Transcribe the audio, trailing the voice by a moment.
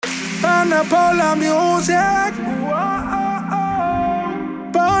PaNaPoLaMusic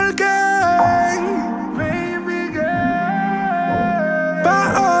por Kaine,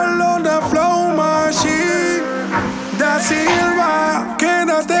 Paolo Da Flow Machine Da Silva.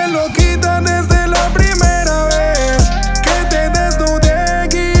 Quedaste loquita desde la primera vez que te desnudé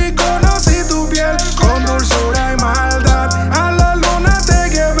y conocí tu piel con dulzura y maldad. A la luna te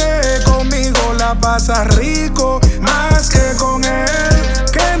llevé, conmigo la pasas rico más que con él.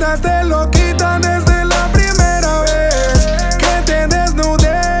 Quedaste loquita desde la primera vez que te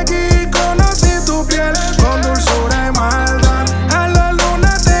desnudé y conocí tu piel con dulzura y maldad. A la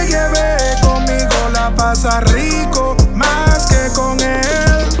luna te llevé, conmigo la pasas rico más que con él.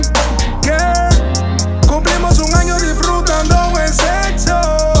 Cumplimos un año disfrutando buen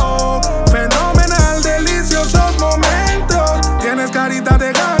sexo, fenomenal, deliciosos momentos. Tienes carita de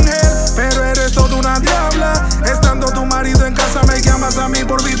ángel, pero eres toda una diabla. Estando tu marido en casa me llamas a mí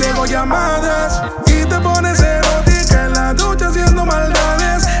por videollamadas y te pones erótica en la ducha haciendo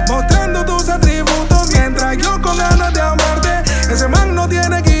maldades, mostrando tus atributos mientras yo con ganas de amarte. Ese man no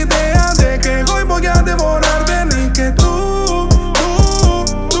tiene idea de que hoy voy a devorarte, ni que tú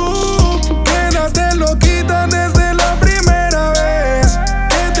quedaste loquita desde la primera vez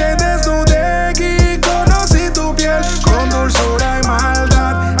que te desnudé y conocí tu piel con dulzura y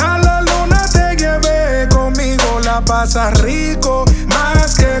maldad. A la luna te llevé, conmigo la pasas rico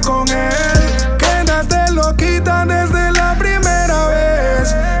más que con él. Quedaste loquita desde la primera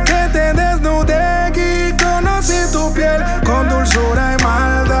vez que te desnudé y conocí tu piel con dulzura y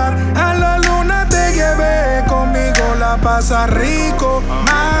maldad. A la luna te llevé, conmigo la pasas rico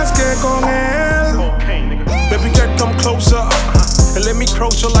más que con él. Baby girl, come closer and let me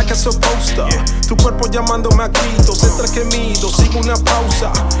crush you like I'm supposed to. Tu cuerpo llamándome a gritos, entre gemidos, sigo una pausa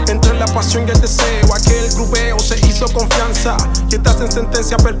entre la pasión y el deseo. Aquel grubeo se hizo confianza y estás en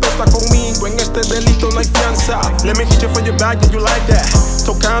sentencia perpetua conmigo. En este delito no hay fianza. Let me hit you for your back, yeah, you like that.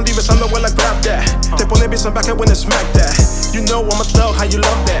 Tocando y besando while I grab that. Te pone bien salvaje when I smack that. You know I'm a thug, how you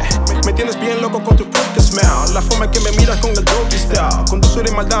love that. Me tienes bien loco con tu crooked smile, la forma en que me miras con el doggy style. Con dulzura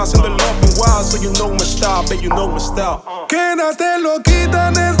y maldad haciendo el loving wild, so you know my style, babe, you know my style. Quedaste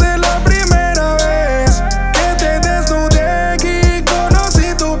loquita desde la primera vez que te desnudé y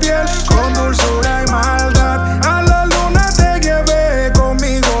conocí tu piel con dulzura y maldad. A la luna te llevé,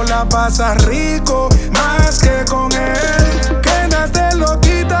 conmigo la pasas rico más que con él. Quedaste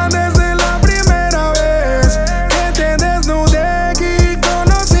loquita desde la primera vez que te desnudé y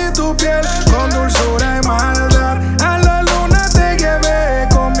conocí tu piel con dulzura y maldad. A la luna te llevé,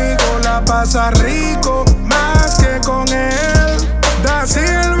 conmigo la pasas rico más que con él. Da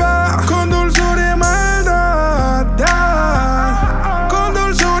Silva, con dulzura y maldad, con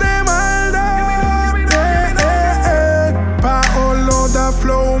dulzura y maldad, Paolo Da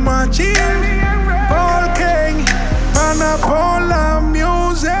Flow Machine.